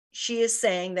awareness, she is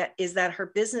saying, that is that her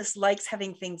business likes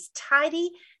having things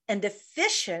tidy and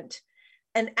efficient,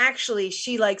 and actually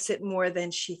she likes it more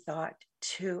than she thought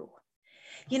too.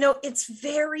 You know, it's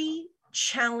very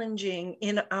challenging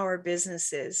in our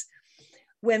businesses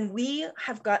when we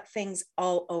have got things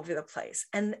all over the place.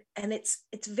 And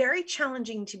it's very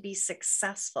challenging to be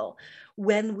successful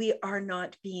when we are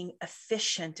not being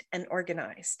efficient and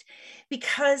organized.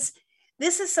 Because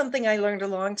this is something I learned a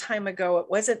long time ago.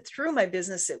 It wasn't through my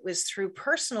business, it was through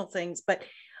personal things, but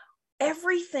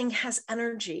everything has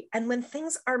energy. And when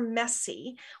things are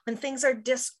messy, when things are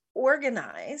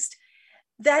disorganized,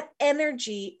 that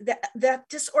energy, that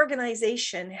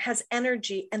disorganization has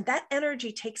energy, and that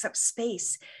energy takes up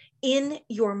space in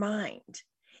your mind.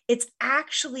 It's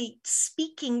actually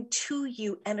speaking to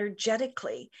you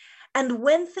energetically. And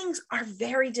when things are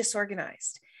very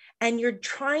disorganized and you're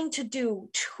trying to do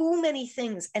too many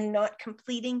things and not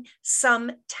completing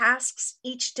some tasks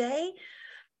each day,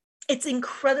 it's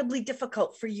incredibly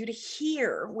difficult for you to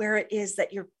hear where it is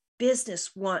that your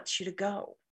business wants you to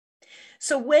go.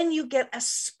 So when you get a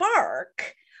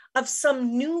spark of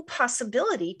some new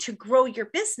possibility to grow your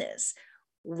business,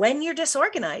 when you're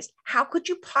disorganized, how could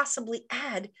you possibly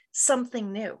add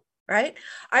something new, right?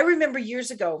 I remember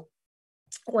years ago,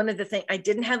 one of the things, I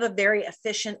didn't have a very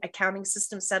efficient accounting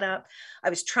system set up. I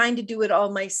was trying to do it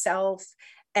all myself.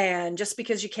 And just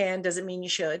because you can doesn't mean you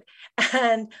should.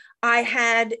 And I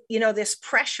had, this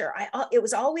pressure. It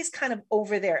was always kind of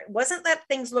over there. It wasn't that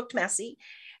things looked messy.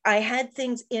 I had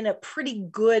things in a pretty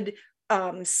good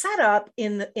setup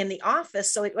in the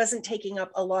office, so it wasn't taking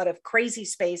up a lot of crazy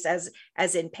space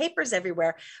as in papers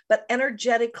everywhere, but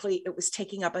energetically it was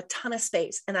taking up a ton of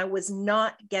space, and I was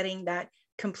not getting that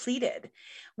completed.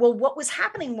 Well, what was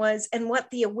happening was, and what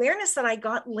the awareness that I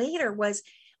got later was,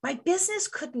 My business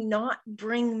could not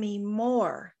bring me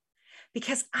more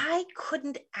because I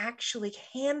couldn't actually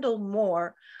handle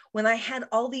more when I had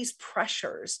all these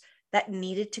pressures that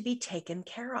needed to be taken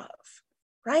care of,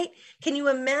 right? Can you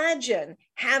imagine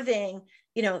having,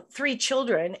 3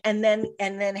 children and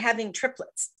then having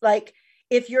triplets? Like,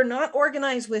 if you're not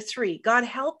organized with 3, God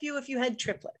help you if you had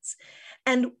triplets.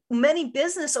 And many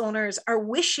business owners are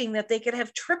wishing that they could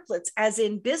have triplets, as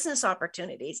in business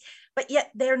opportunities, but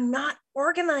yet they're not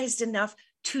organized enough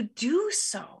to do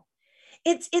so.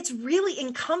 It's really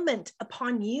incumbent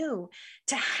upon you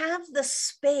to have the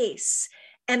space,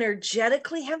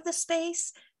 energetically have the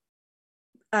space,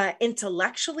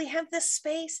 intellectually have the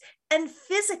space, and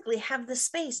physically have the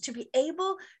space to be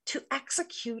able to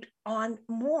execute on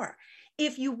more.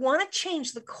 If you want to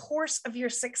change the course of your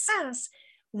success,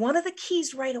 one of the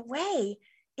keys right away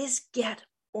is get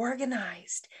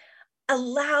organized.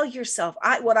 Allow yourself.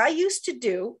 What I used to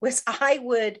do was I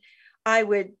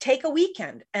would take a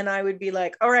weekend and I would be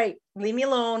like, all right, leave me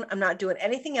alone. I'm not doing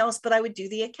anything else, but I would do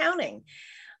the accounting.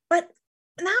 But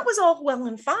that was all well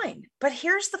and fine. But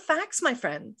here's the facts, my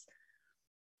friends.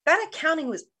 That accounting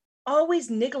was always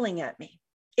niggling at me.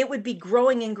 It would be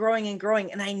growing and growing and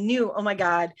growing. And I knew, oh my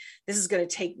God, this is going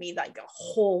to take me like a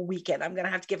whole weekend. I'm going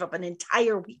to have to give up an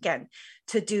entire weekend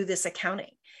to do this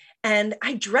accounting. And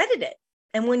I dreaded it.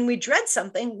 And when we dread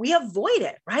something, we avoid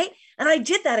it, right? And I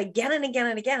did that again and again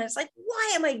and again. It's like,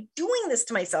 why am I doing this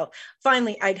to myself?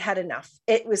 Finally, I'd had enough.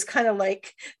 It was kind of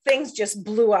like things just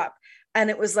blew up. And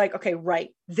it was like, okay, right,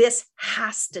 this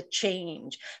has to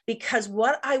change, because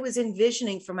what I was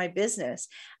envisioning for my business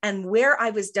and where I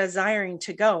was desiring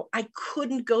to go, I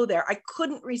couldn't go there. I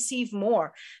couldn't receive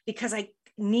more because I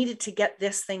needed to get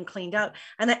this thing cleaned out.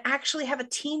 And I actually have a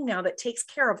team now that takes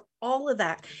care of all of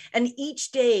that. And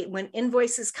each day when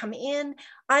invoices come in,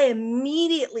 I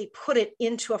immediately put it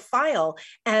into a file,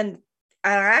 and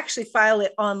I actually file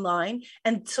it online,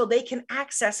 and so they can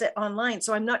access it online.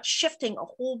 So I'm not shifting a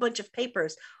whole bunch of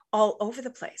papers all over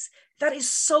the place. That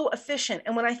is so efficient.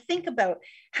 And when I think about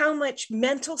how much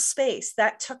mental space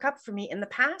that took up for me in the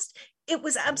past, it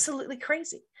was absolutely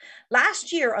crazy.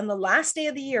 Last year, on the last day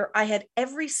of the year, I had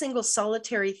every single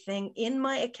solitary thing in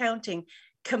my accounting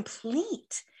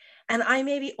complete. And I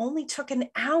maybe only took an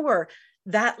hour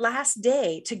that last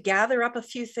day to gather up a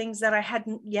few things that I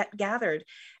hadn't yet gathered.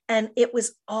 And it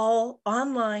was all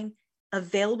online,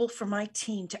 available for my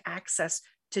team to access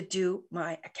to do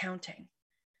my accounting.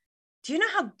 Do you know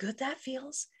how good that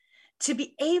feels? To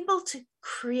be able to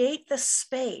create the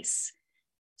space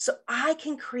so I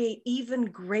can create even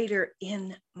greater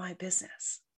in my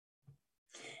business.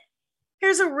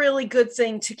 Here's a really good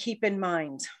thing to keep in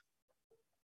mind.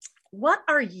 What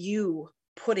are you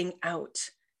putting out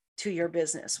to your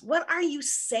business? What are you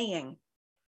saying,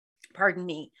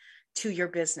 to your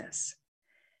business?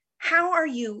 How are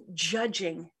you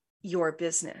judging your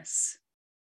business?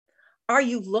 Are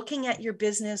you looking at your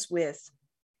business with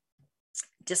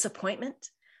disappointment?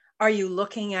 Are you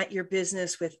looking at your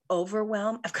business with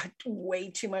overwhelm? I've got way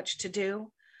too much to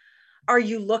do. Are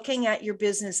you looking at your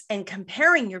business and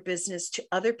comparing your business to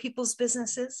other people's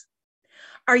businesses?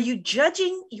 Are you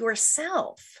judging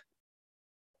yourself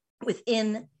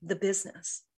within the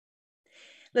business?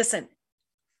 Listen,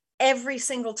 every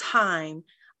single time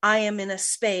I am in a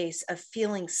space of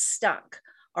feeling stuck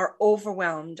or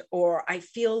overwhelmed, or I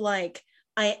feel like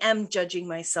I am judging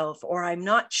myself, or I'm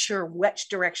not sure which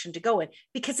direction to go in,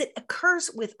 because it occurs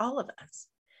with all of us.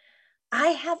 I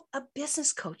have a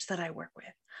business coach that I work with.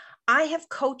 I have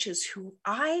coaches who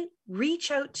I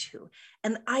reach out to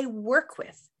and I work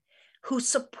with who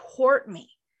support me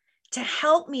to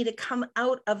help me to come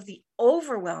out of the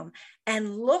overwhelm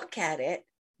and look at it.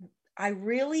 I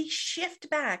really shift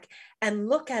back and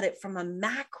look at it from a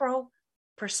macro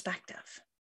perspective.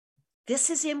 This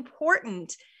is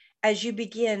important as you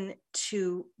begin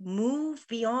to move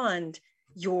beyond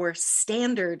your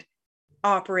standard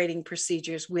operating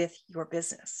procedures with your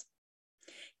business.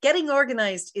 Getting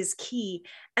organized is key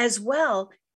as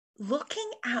well. Looking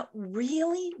at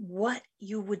really what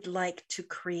you would like to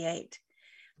create.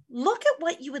 Look at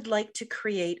what you would like to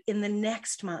create in the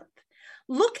next month.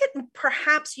 Look at,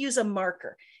 perhaps use a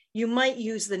marker. You might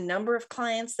use the number of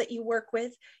clients that you work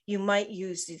with. You might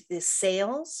use the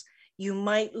sales. You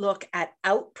might look at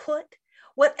output.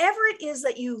 Whatever it is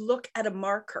that you look at a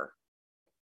marker,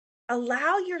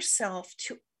 allow yourself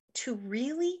to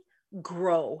really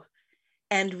grow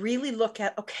and really look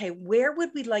at, okay, where would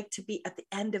we like to be at the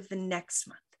end of the next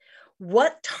month?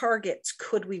 What targets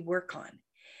could we work on?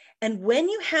 And when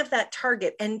you have that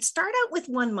target, and start out with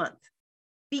 1 month,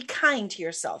 be kind to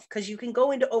yourself, because you can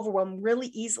go into overwhelm really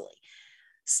easily.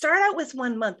 Start out with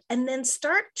 1 month and then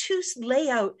start to lay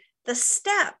out the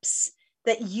steps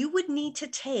that you would need to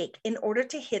take in order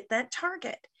to hit that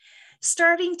target.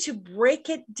 Starting to break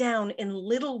it down in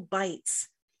little bites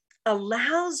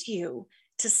allows you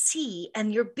to see,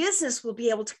 and your business will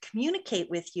be able to communicate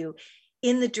with you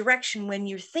in the direction when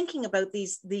you're thinking about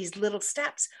these little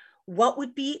steps. What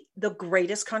would be the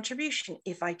greatest contribution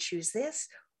if I choose this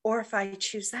or if I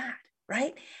choose that,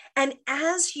 right? And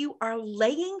as you are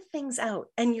laying things out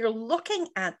and you're looking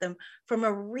at them from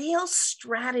a real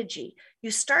strategy,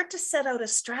 you start to set out a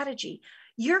strategy,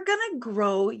 you're going to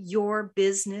grow your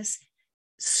business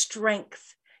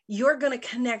strength. You're going to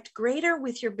connect greater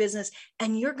with your business,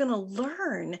 and you're going to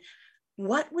learn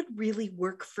what would really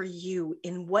work for you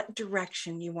in what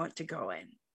direction you want to go in.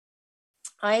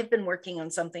 I've been working on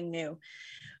something new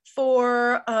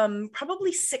for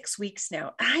probably 6 weeks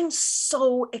now. I'm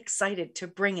so excited to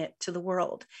bring it to the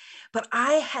world, but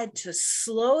I had to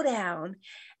slow down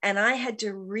and I had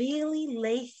to really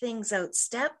lay things out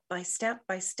step by step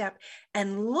by step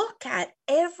and look at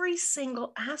every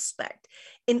single aspect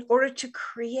in order to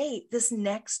create this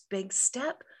next big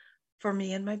step for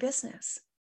me and my business.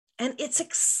 And it's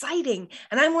exciting.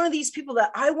 And I'm one of these people that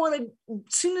I want to,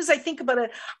 as soon as I think about it,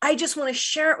 I just want to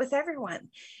share it with everyone.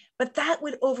 But that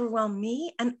would overwhelm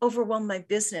me and overwhelm my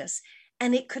business.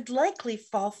 And it could likely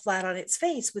fall flat on its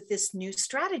face with this new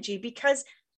strategy because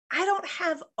I don't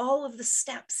have all of the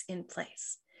steps in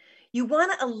place. You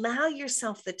want to allow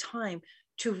yourself the time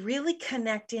to really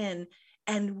connect in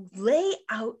and lay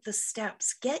out the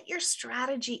steps, get your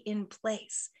strategy in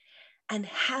place, and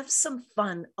have some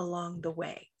fun along the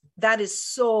way. That is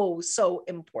so, so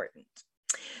important.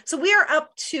 So we are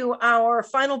up to our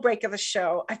final break of the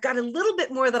show. I've got a little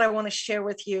bit more that I want to share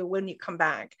with you when you come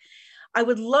back. I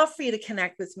would love for you to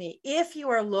connect with me if you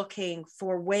are looking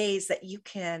for ways that you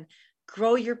can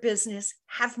grow your business,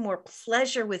 have more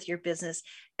pleasure with your business,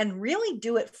 and really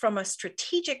do it from a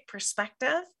strategic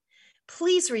perspective.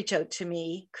 Please reach out to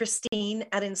me, Christine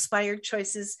at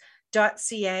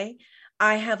inspiredchoices.ca.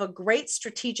 I have a great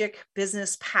strategic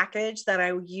business package that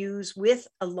I use with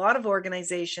a lot of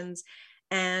organizations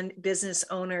and business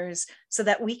owners so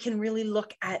that we can really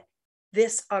look at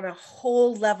this on a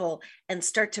whole level and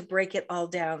start to break it all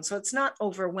down. So it's not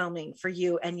overwhelming for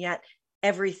you, and yet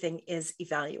everything is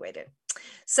evaluated.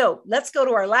 So let's go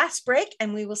to our last break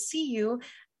and we will see you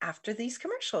after these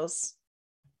commercials.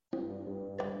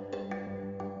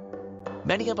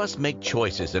 Many of us make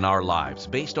choices in our lives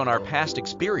based on our past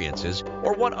experiences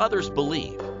or what others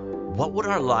believe. What would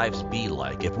our lives be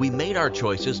like if we made our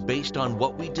choices based on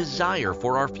what we desire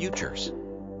for our futures?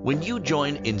 When you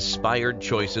join Inspired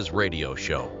Choices Radio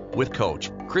Show with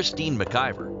Coach Christine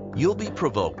McIver, you'll be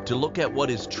provoked to look at what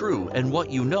is true and what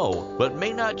you know but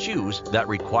may not choose that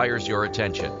requires your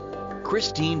attention.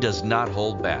 Christine does not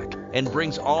hold back and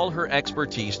brings all her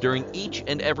expertise during each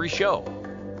and every show.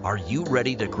 Are you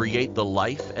ready to create the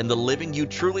life and the living you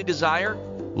truly desire?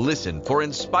 Listen for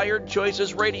Inspired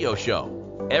Choices Radio Show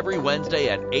every Wednesday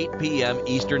at 8 p.m.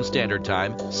 Eastern Standard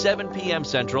Time, 7 p.m.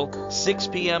 Central, 6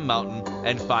 p.m. Mountain,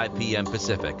 and 5 p.m.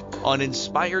 Pacific on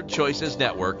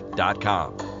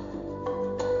InspiredChoicesNetwork.com.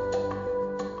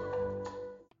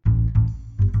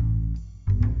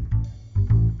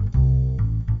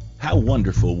 How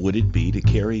wonderful would it be to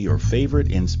carry your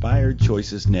favorite Inspired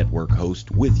Choices Network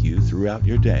host with you throughout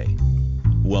your day?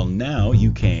 Well, now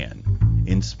you can.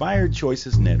 Inspired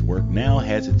Choices Network now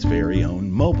has its very own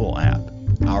mobile app.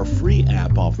 Our free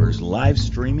app offers live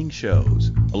streaming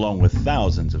shows, along with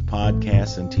thousands of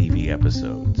podcasts and TV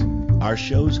episodes. Our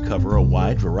shows cover a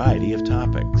wide variety of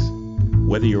topics.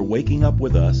 Whether you're waking up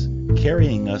with us,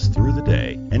 carrying us through the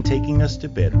day, and taking us to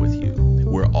bed with you,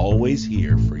 we're always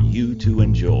here for you to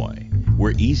enjoy.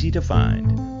 We're easy to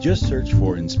find. Just search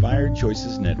for Inspired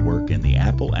Choices Network in the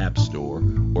Apple App Store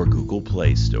or Google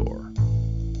Play Store.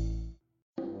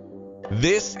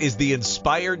 This is the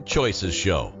Inspired Choices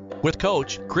Show with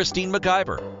Coach Christine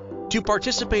McIver. To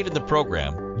participate in the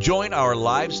program, join our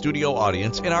live studio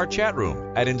audience in our chat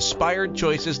room at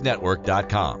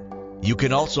InspiredChoicesNetwork.com. You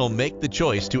can also make the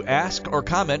choice to ask or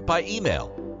comment by email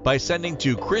by sending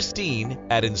to Christine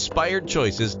at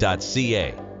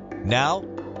InspiredChoices.ca. Now,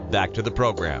 back to the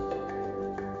program.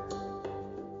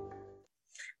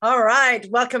 All right,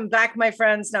 welcome back, my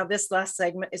friends. Now, this last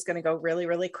segment is going to go really,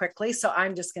 really quickly, so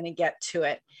I'm just going to get to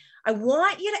it. I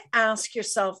want you to ask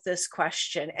yourself this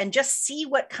question and just see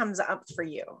what comes up for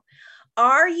you.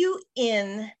 Are you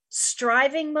in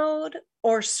striving mode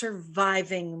or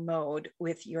surviving mode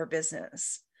with your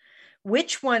business?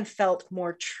 Which one felt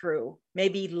more true,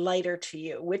 maybe lighter to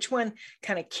you? Which one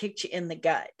kind of kicked you in the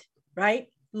gut, right?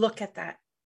 Look at that.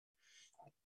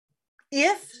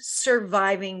 If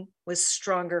surviving was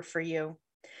stronger for you,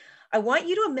 I want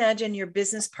you to imagine your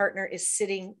business partner is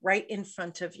sitting right in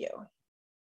front of you.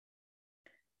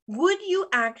 Would you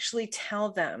actually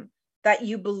tell them that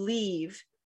you believe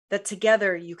that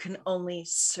together you can only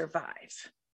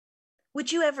survive?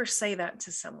 Would you ever say that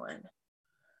to someone?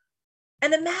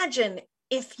 And imagine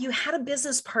if you had a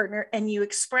business partner and you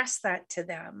expressed that to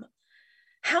them,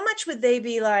 how much would they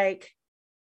be like,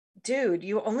 dude,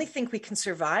 you only think we can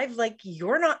survive? Like,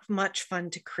 you're not much fun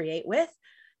to create with.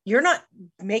 You're not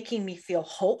making me feel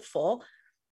hopeful.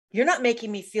 You're not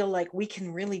making me feel like we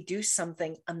can really do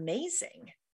something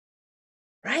amazing,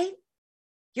 right?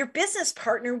 Your business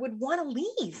partner would want to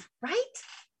leave, right?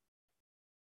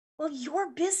 Well,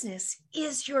 your business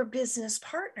is your business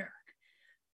partner.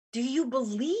 Do you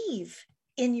believe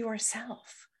in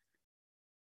yourself?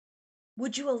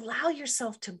 Would you allow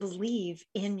yourself to believe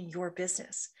in your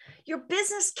business? Your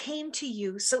business came to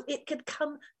you so it could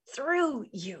come through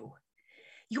you.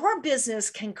 Your business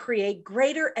can create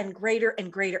greater and greater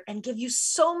and greater and give you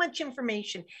so much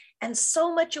information and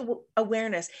so much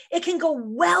awareness. It can go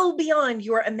well beyond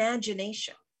your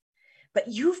imagination, but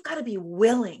you've got to be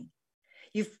willing.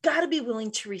 You've got to be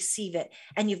willing to receive it,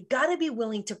 and you've got to be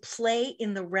willing to play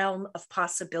in the realm of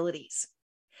possibilities.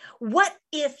 What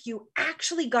if you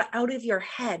actually got out of your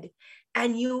head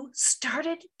and you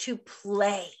started to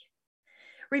play?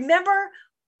 Remember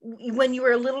when you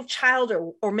were a little child,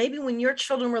 or maybe when your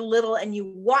children were little and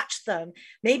you watched them,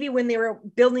 maybe when they were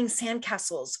building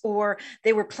sandcastles or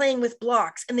they were playing with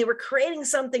blocks and they were creating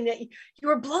something that you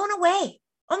were blown away.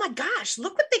 Oh my gosh,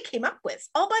 look what they came up with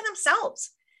all by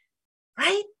themselves,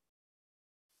 right?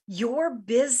 Your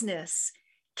business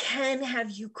can have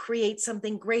you create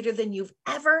something greater than you've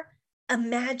ever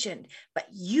imagined, but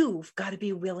you've got to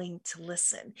be willing to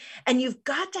listen. And you've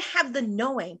got to have the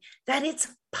knowing that it's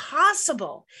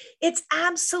possible. It's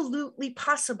absolutely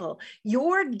possible.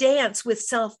 Your dance with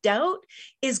self-doubt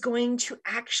is going to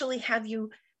actually have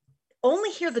you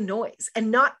only hear the noise and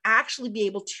not actually be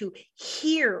able to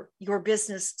hear your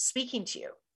business speaking to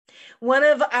you. One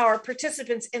of our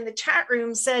participants in the chat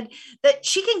room said that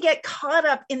she can get caught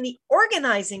up in the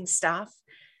organizing stuff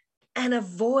and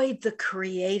avoid the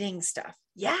creating stuff.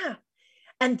 Yeah.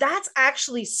 And that's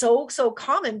actually so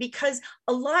common, because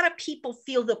a lot of people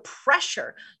feel the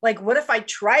pressure. Like, what if I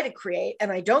try to create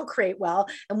and I don't create well?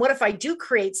 And what if I do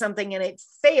create something and it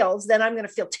fails? Then I'm going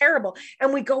to feel terrible.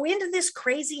 And we go into this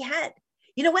crazy head.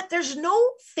 You know what? There's no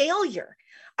failure.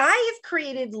 I have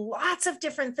created lots of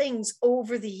different things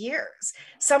over the years.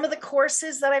 Some of the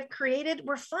courses that I've created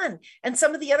were fun. And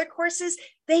some of the other courses,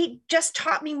 they just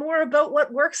taught me more about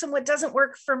what works and what doesn't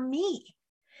work for me.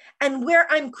 And where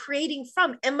I'm creating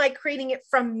from. Am I creating it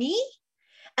from me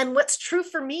and what's true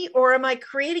for me? Or am I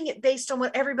creating it based on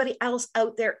what everybody else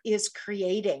out there is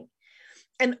creating?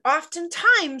 And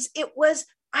oftentimes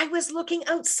I was looking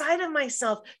outside of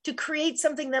myself to create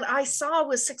something that I saw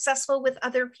was successful with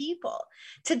other people.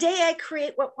 Today, I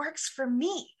create what works for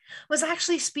me. I was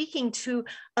actually speaking to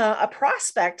a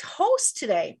prospect host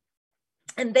today,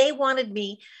 and they wanted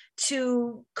me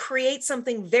to create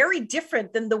something very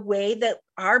different than the way that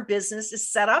our business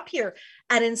is set up here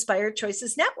at Inspired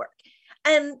Choices Network.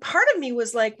 And part of me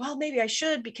was like, well, maybe I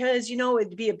should, because,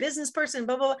 it'd be a business person,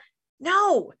 blah, blah, blah.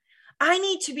 No. I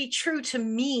need to be true to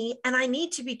me, and I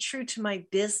need to be true to my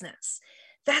business.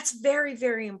 That's very,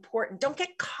 very important. Don't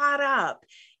get caught up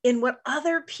in what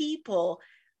other people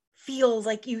feel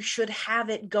like you should have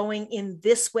it going in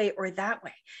this way or that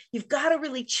way. You've got to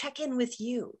really check in with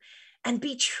you and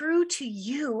be true to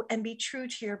you and be true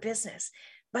to your business.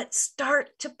 But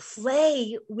start to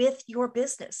play with your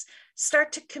business.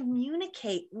 Start to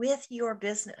communicate with your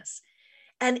business.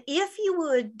 And if you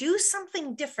would do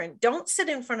something different, don't sit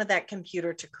in front of that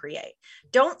computer to create.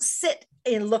 Don't sit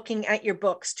in looking at your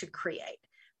books to create.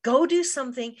 Go do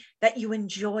something that you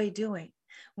enjoy doing.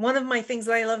 One of my things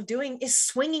that I love doing is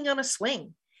swinging on a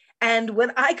swing. And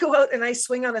when I go out and I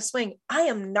swing on a swing, I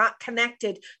am not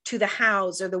connected to the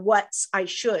hows or the whats, I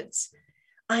shoulds.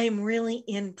 I am really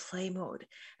in play mode.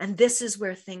 And this is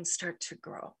where things start to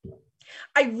grow.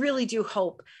 I really do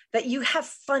hope that you have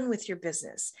fun with your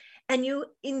business and you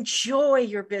enjoy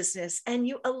your business and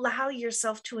you allow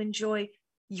yourself to enjoy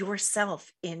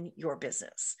yourself in your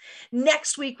business.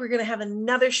 Next week, we're going to have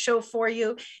another show for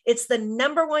you. It's the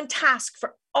number one task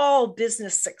for all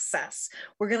business success.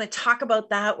 We're going to talk about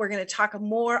that. We're going to talk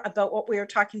more about what we are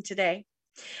talking today.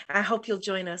 I hope you'll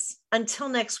join us. Until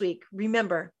next week,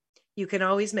 remember, you can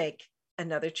always make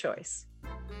another choice.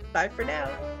 Bye for now.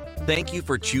 Thank you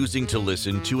for choosing to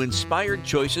listen to Inspired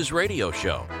Choices Radio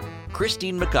Show.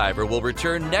 Christine McIver will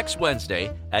return next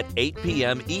Wednesday at 8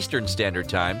 p.m. Eastern Standard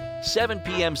Time, 7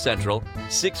 p.m. Central,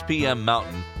 6 p.m.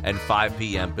 Mountain, and 5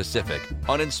 p.m. Pacific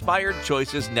on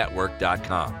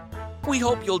InspiredChoicesNetwork.com. We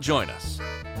hope you'll join us.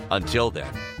 Until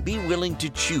then, be willing to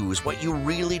choose what you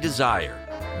really desire.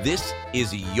 This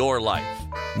is your life,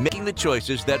 making the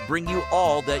choices that bring you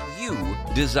all that you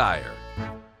desire.